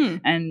way. Mm-hmm.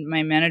 And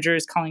my manager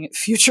is calling it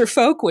future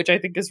folk, which I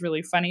think is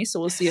really funny. So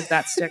we'll see if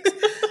that sticks.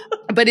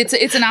 But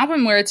it's an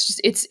album where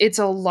it's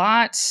a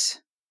lot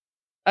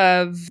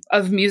of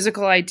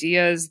musical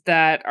ideas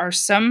that are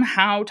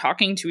somehow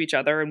talking to each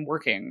other and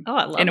working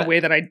in a way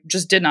that I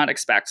just did not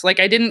expect. Like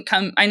I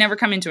never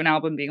come into an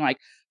album being like,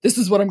 this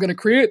is what I'm going to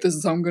create. This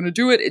is how I'm going to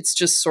do it. It's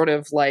just sort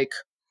of like,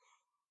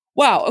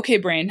 wow, okay,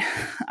 brain.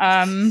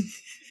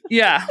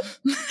 Yeah.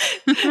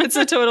 It's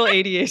a total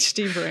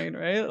ADHD brain,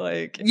 right?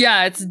 Like,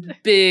 yeah, it's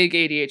big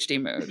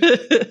ADHD mode.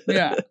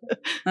 Yeah.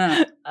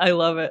 I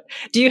love it.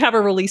 Do you have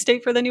a release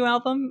date for the new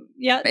album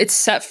yet? It's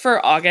set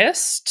for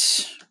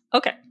August.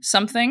 Okay.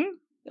 Something.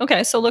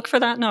 Okay, so look for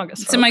that in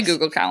August. It's in my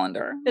Google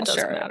Calendar. It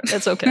doesn't matter.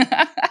 It's okay.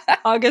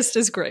 August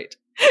is great.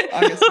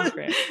 August is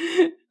great.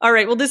 All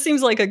right. Well, this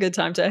seems like a good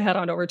time to head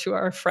on over to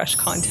our fresh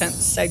content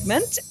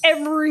segment.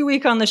 Every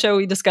week on the show,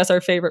 we discuss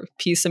our favorite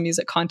piece of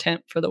music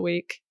content for the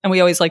week. And we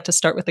always like to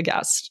start with a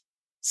guest.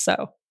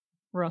 So,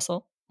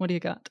 Russell, what do you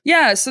got?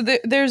 Yeah. So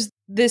there's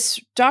this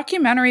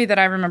documentary that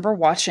I remember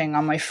watching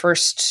on my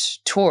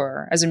first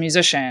tour as a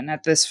musician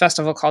at this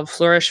festival called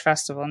Flourish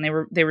Festival. And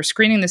they were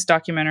screening this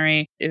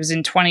documentary. It was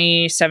in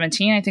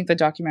 2017. I think the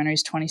documentary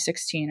is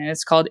 2016. And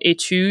it's called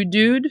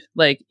Etude,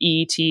 like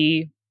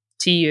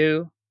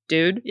ETTU,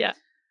 dude. Yeah.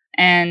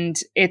 And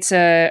it's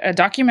a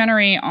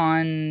documentary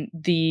on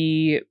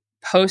the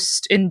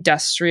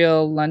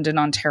post-industrial London,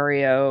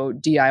 Ontario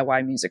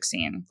DIY music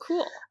scene.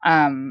 Cool.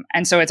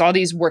 And so it's all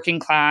these working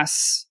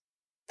class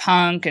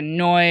punk and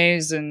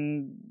noise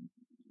and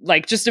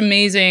like just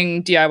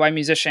amazing DIY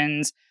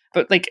musicians.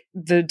 But like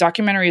the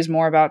documentary is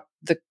more about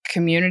the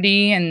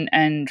community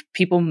and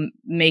people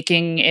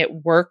making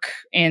it work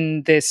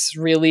in this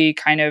really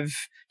kind of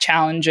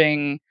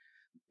challenging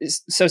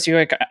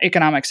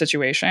socioeconomic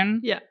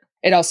situation. Yeah.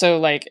 It also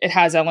like it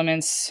has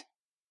elements.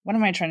 What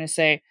am I trying to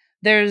say?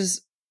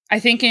 I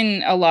think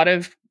in a lot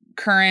of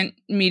current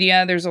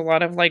media, there's a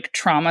lot of like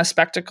trauma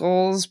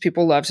spectacles.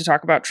 People love to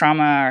talk about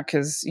trauma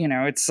because,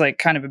 it's like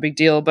kind of a big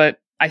deal. But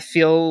I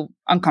feel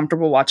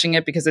uncomfortable watching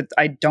it because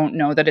I don't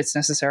know that it's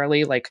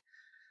necessarily like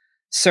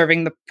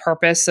serving the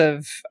purpose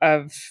of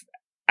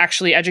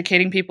actually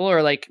educating people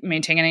or like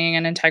maintaining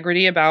an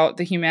integrity about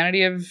the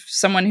humanity of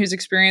someone who's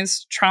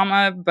experienced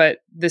trauma. But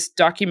this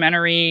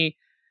documentary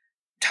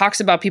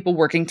talks about people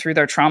working through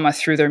their trauma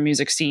through their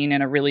music scene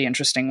in a really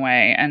interesting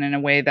way, and in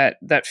a way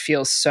that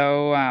feels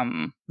so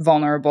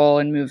vulnerable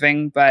and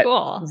moving, but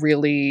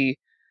really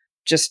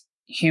just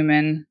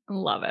human.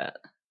 Love it.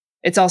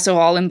 It's also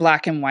all in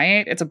black and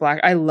white.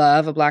 I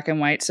love a black and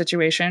white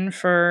situation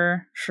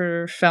for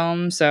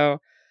film. So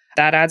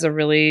that adds a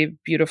really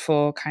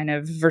beautiful kind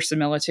of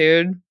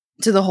verisimilitude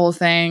to the whole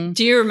thing.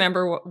 Do you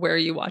remember where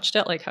you watched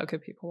it? Like, how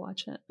could people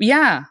watch it?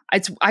 Yeah,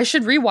 I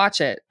should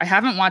rewatch it. I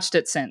haven't watched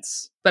it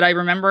since, but I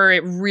remember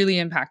it really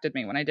impacted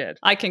me when I did.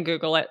 I can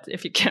Google it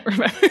if you can't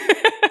remember.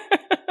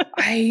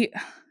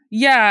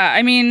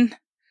 I mean,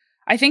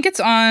 I think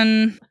it's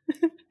on,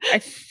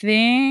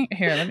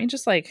 here, let me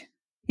just like,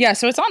 yeah,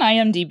 so it's on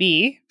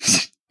IMDb,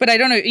 but I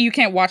don't know, you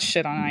can't watch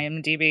shit on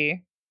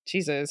IMDb.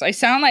 Jesus, I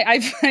sound like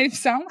I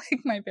sound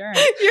like my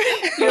parents.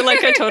 You're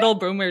like a total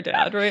boomer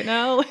dad right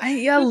now.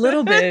 Yeah, a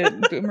little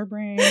bit. Boomer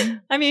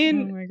brain. I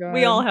mean, oh my God.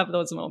 We all have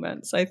those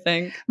moments, I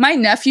think. My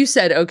nephew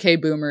said "Okay,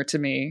 boomer" to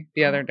me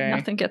the other day.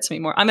 Nothing gets me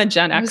more. I'm a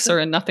Gen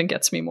Xer, and nothing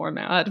gets me more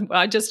mad. I'm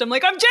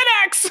like, I'm Gen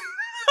X.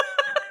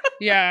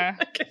 Yeah,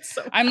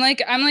 so I'm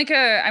like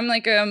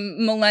a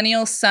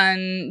millennial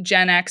sun,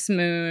 Gen X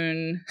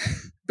moon.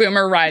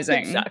 Boomer rising.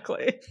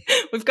 Exactly.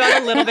 We've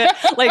got a little bit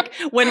like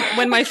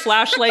when my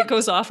flashlight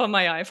goes off on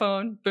my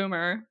iPhone,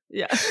 boomer.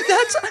 Yeah.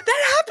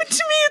 That happened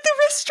to me at the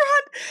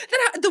restaurant.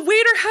 That the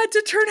waiter had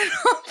to turn it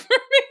off for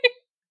me.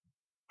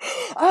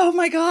 Oh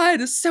my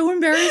God. It's so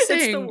embarrassing.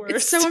 It's the worst.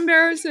 It's so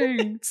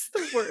embarrassing. It's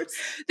the worst.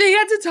 They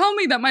had to tell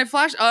me that my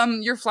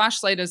your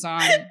flashlight is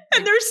on.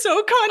 And they're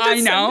so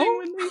condescending I know.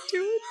 when they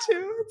do it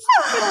too.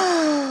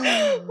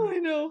 I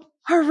know.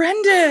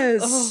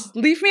 Horrendous. Oh.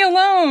 Leave me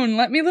alone.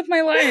 Let me live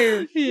my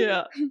life.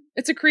 Yeah.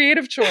 It's a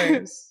creative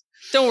choice.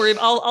 Don't worry.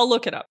 I'll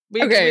look it up.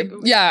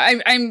 Yeah.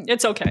 I'm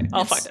It's okay.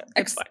 I'll find it.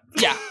 It's fine.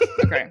 Yeah.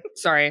 Okay.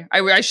 Sorry.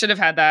 I should have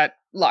had that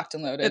locked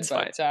and loaded. It's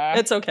fine.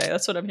 It's okay.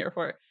 That's what I'm here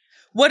for.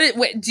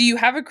 Wait, do you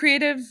have a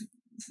creative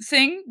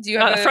thing? Do you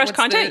have fresh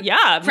content?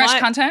 Yeah. Fresh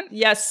content?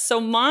 Yes.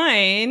 So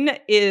mine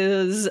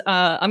is,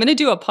 I'm going to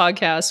do a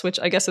podcast, which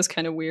I guess is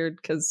kind of weird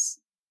because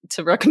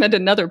to recommend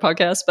another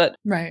podcast, but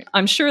right.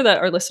 I'm sure that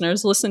our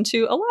listeners listen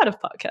to a lot of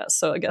podcasts,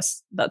 so I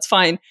guess that's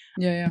fine.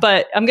 Yeah.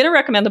 But I'm going to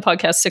recommend the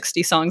podcast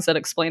 60 Songs That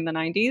Explain the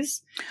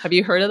 90s. Have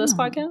you heard of this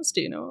podcast?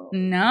 Do you know?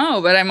 No,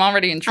 but I'm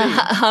already intrigued.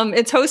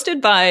 It's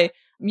hosted by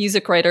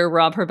music writer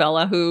Rob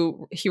Hervella,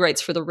 who he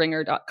writes for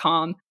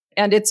TheRinger.com.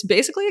 And it's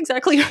basically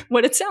exactly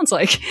what it sounds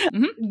like,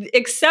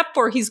 except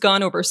for he's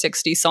gone over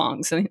 60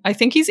 songs. And I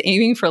think he's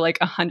aiming for like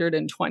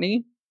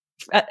 120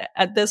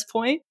 at this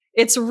point.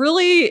 It's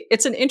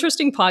an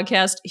interesting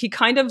podcast. He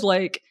kind of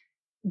like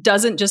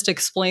doesn't just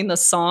explain the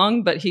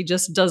song, but he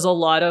just does a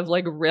lot of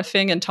like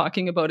riffing and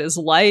talking about his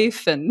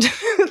life. And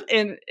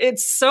and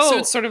it's so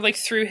it's sort of like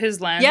through his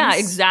lens. Yeah,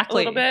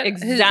 exactly. A little bit.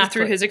 Exactly.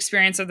 Through his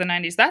experience of the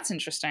 90s. That's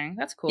interesting.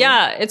 That's cool.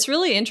 Yeah, it's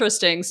really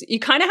interesting. So you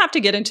kind of have to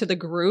get into the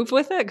groove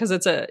with it because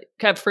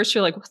at first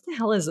you're like, what the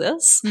hell is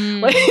this?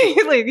 Like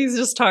he's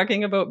just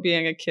talking about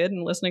being a kid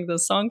and listening to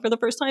this song for the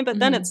first time. But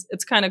then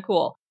it's kind of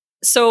cool.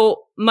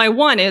 So my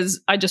one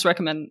is, I just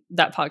recommend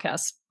that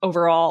podcast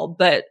overall.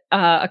 But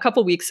a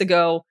couple weeks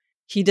ago,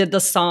 he did the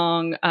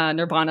song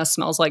Nirvana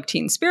Smells Like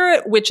Teen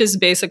Spirit, which is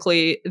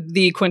basically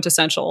the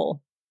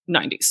quintessential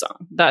 90s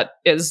song. That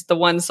is the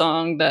one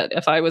song that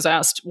if I was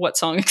asked what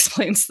song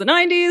explains the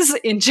 90s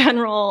in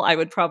general, I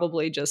would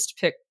probably just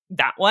pick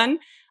that one.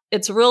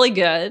 It's really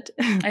good.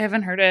 I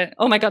haven't heard it.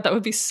 Oh my God, that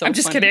would be so I'm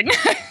just funny. kidding.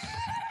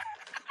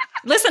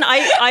 Listen,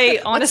 I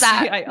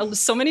honestly,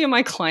 so many of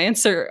my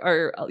clients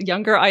are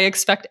younger. I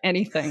expect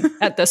anything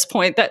at this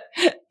point that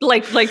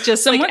like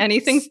just like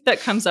anything that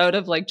comes out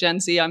of like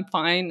Gen Z, I'm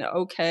fine.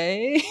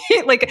 Okay.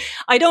 Like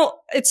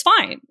it's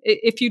fine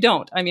if you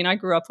don't. I mean, I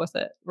grew up with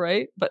it.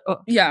 Right. But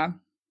yeah.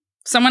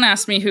 Someone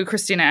asked me who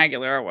Christina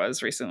Aguilera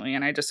was recently,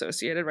 and I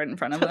dissociated right in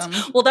front of them.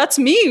 Well, that's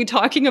me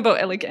talking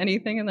about like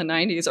anything in the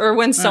 90s, or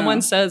when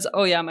someone says,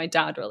 oh yeah, my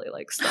dad really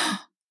likes them.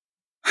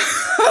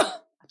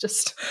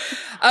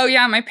 Oh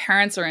yeah, my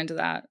parents are into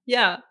that.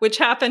 Yeah, which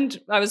happened.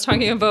 I was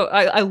talking about.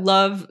 I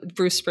love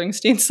Bruce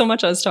Springsteen so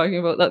much. I was talking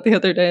about that the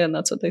other day, and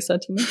that's what they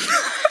said to me.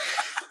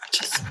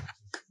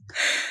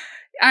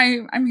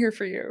 I'm here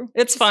for you.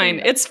 It's fine.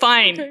 It's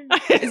fine.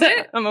 Okay. Is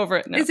it? I'm over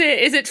it now. Is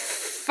it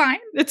fine?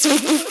 It's.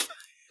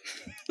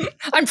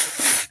 I'm.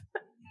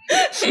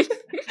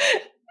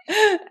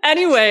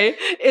 Anyway,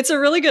 it's a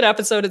really good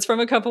episode. It's from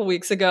a couple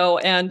weeks ago,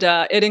 and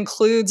it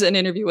includes an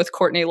interview with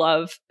Courtney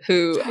Love,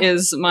 who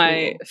is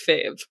my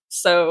fave.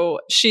 So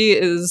she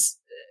is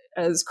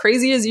as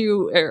crazy as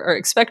you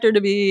expect her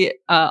to be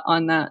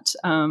on that.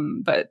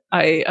 But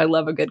I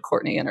love a good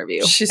Courtney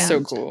interview. She's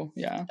so cool.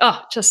 Yeah.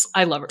 Oh,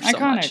 I love her so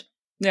much.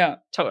 Yeah,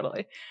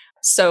 totally.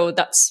 So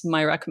that's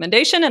my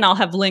recommendation. And I'll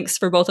have links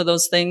for both of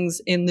those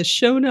things in the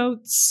show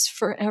notes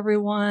for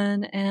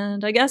everyone.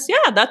 And I guess,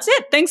 yeah, that's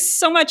it. Thanks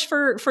so much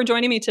for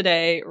joining me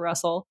today,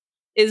 Russell.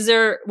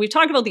 We've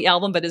talked about the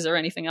album, but is there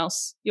anything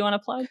else you want to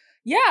plug?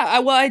 Yeah,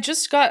 well,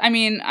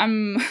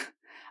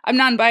 I'm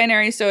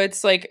non-binary, so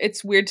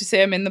it's weird to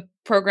say I'm in the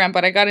program,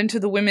 but I got into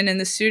the Women in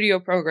the Studio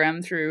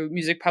program through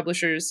Music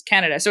Publishers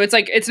Canada. So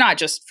it's not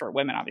just for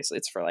women, obviously.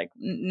 It's for like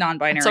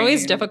non-binary. It's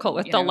always difficult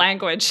with the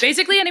language.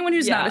 Basically, anyone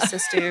who's not a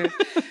cis dude.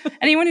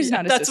 Anyone who's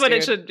not a cis dude. That's what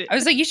it should be. I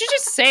was like, you should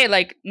just say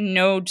like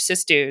no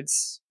cis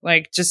dudes.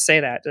 Like just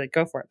say that. Like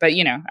go for it. But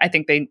I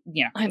think they.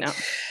 I know.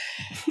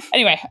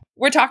 Anyway,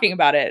 we're talking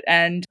about it,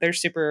 and they're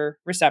super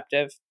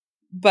receptive.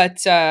 But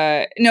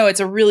no, it's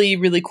a really,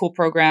 really cool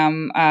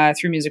program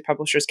through Music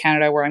Publishers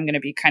Canada, where I'm going to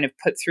be kind of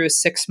put through a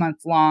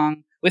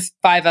 6-month-long with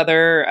 5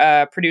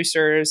 other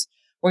producers.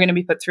 We're going to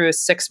be put through a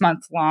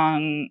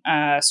 6-month-long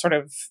sort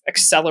of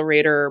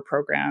accelerator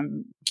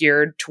program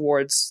geared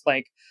towards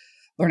like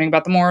learning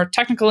about the more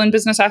technical and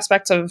business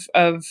aspects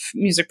of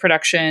music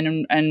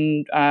production.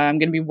 And I'm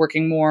going to be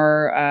working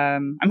more.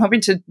 I'm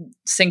hoping to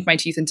sink my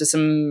teeth into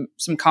some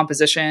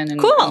composition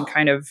and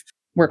kind of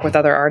work with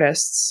other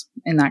artists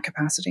in that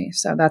capacity.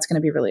 So that's going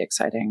to be really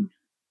exciting.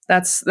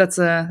 That's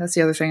the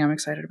other thing I'm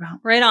excited about.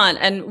 Right on.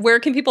 And where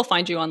can people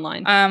find you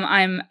online?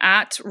 I'm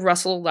at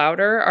Russell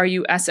Louder,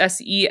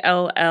 RussellLouder.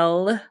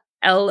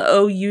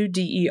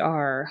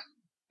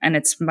 And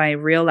it's my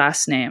real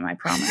last name, I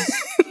promise.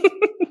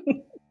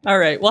 All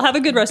right. Well, have a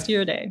good rest of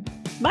your day.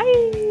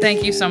 Bye.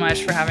 Thank you so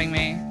much for having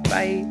me.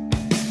 Bye.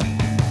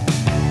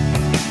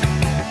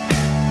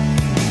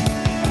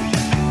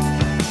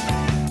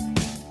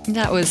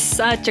 That was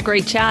such a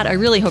great chat. I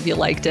really hope you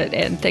liked it.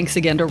 And thanks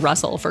again to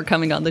Russell for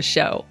coming on the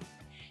show.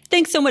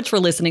 Thanks so much for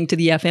listening to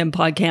the FM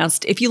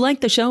podcast. If you like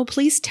the show,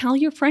 please tell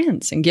your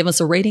friends and give us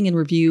a rating and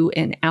review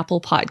in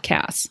Apple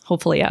Podcasts.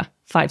 Hopefully a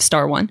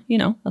 5-star one.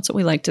 That's what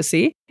we like to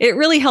see. It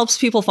really helps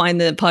people find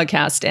the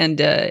podcast.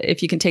 And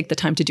if you can take the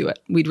time to do it,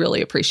 we'd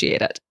really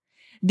appreciate it.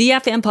 The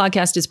FM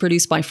podcast is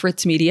produced by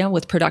Fritz Media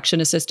with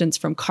production assistance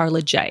from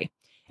Carla J.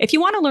 If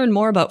you want to learn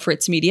more about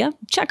Fritz Media,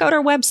 check out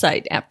our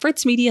website at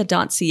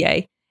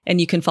fritzmedia.ca. And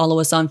you can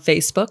follow us on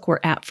Facebook. We're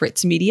at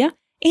Fritz Media,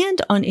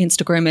 and on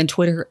Instagram and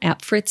Twitter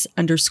at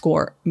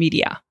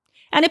Fritz_media.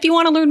 And if you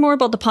want to learn more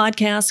about the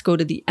podcast, go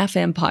to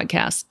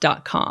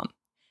thefmpodcast.com.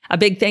 A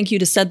big thank you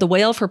to Said the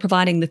Whale for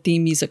providing the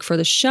theme music for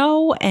the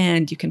show,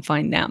 and you can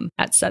find them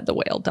at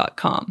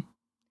saidthewhale.com.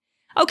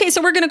 Okay,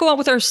 so we're going to go out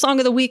with our song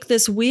of the week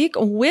this week,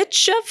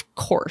 which of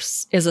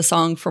course is a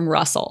song from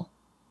Russell.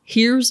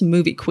 Here's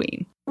Movie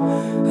Queen.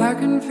 I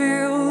can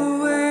feel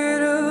the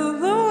weight of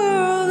the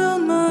world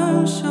on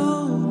my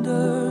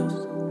shoulders.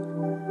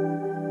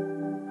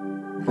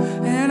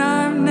 And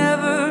I've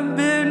never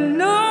been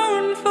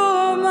known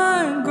for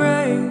my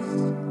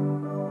grace.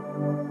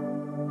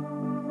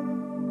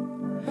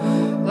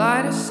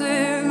 Light a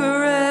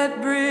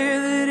cigarette,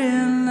 breathe it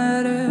in,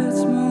 let it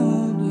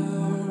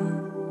smolder,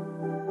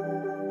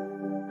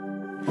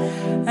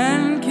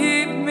 and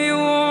keep me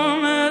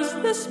warm as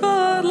the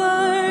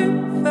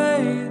spotlight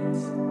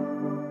fades.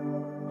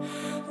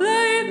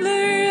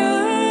 Lately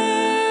I'm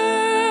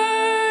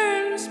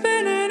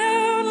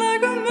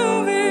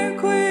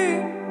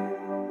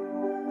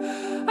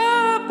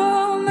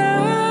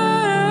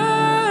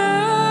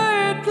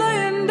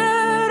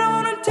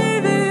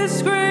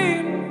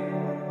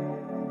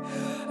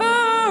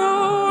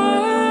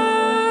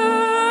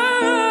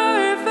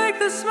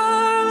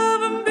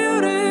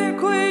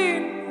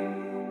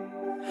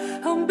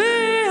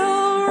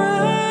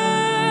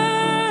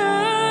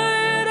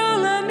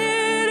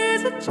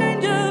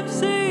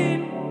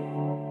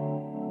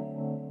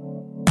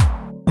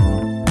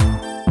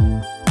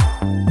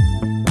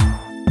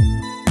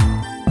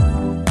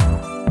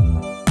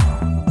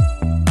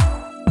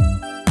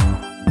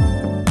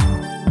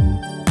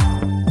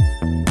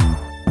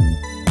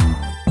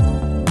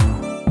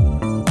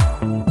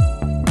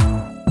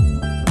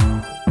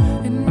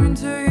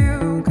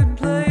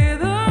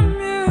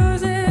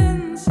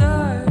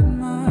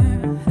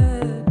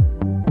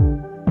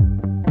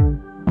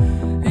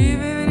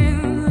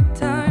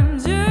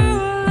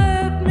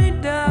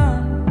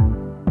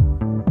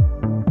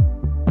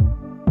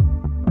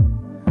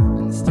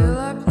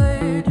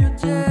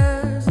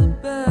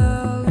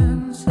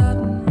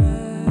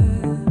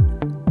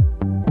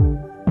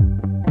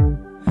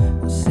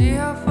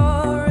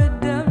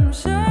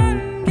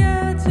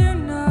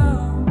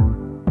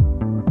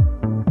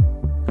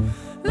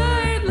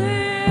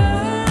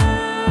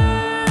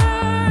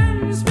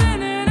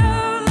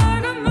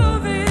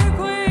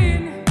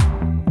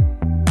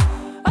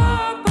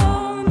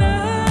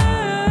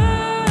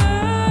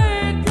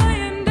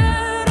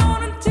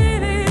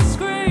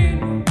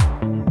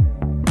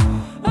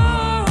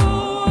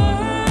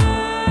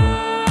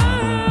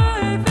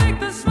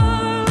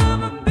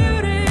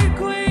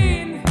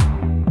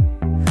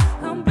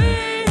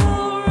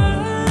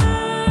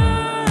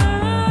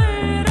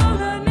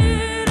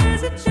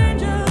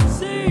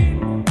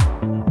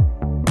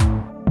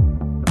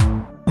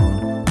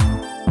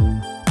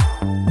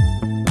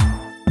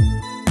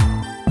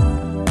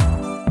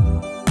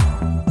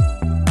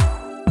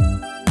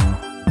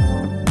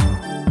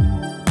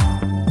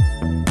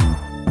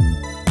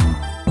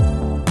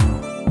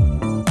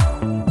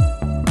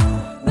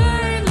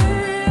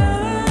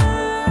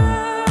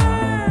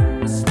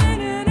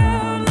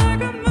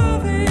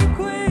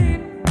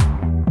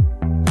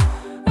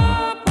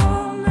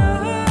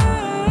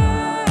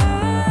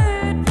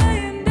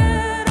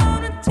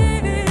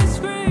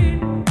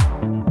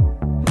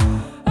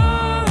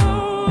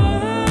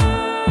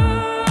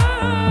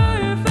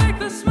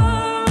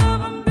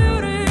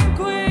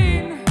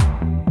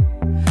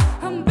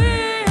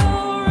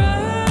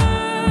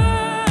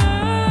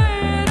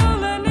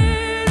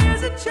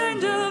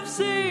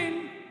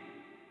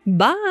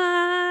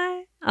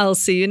Bye. I'll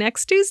see you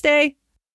next Tuesday.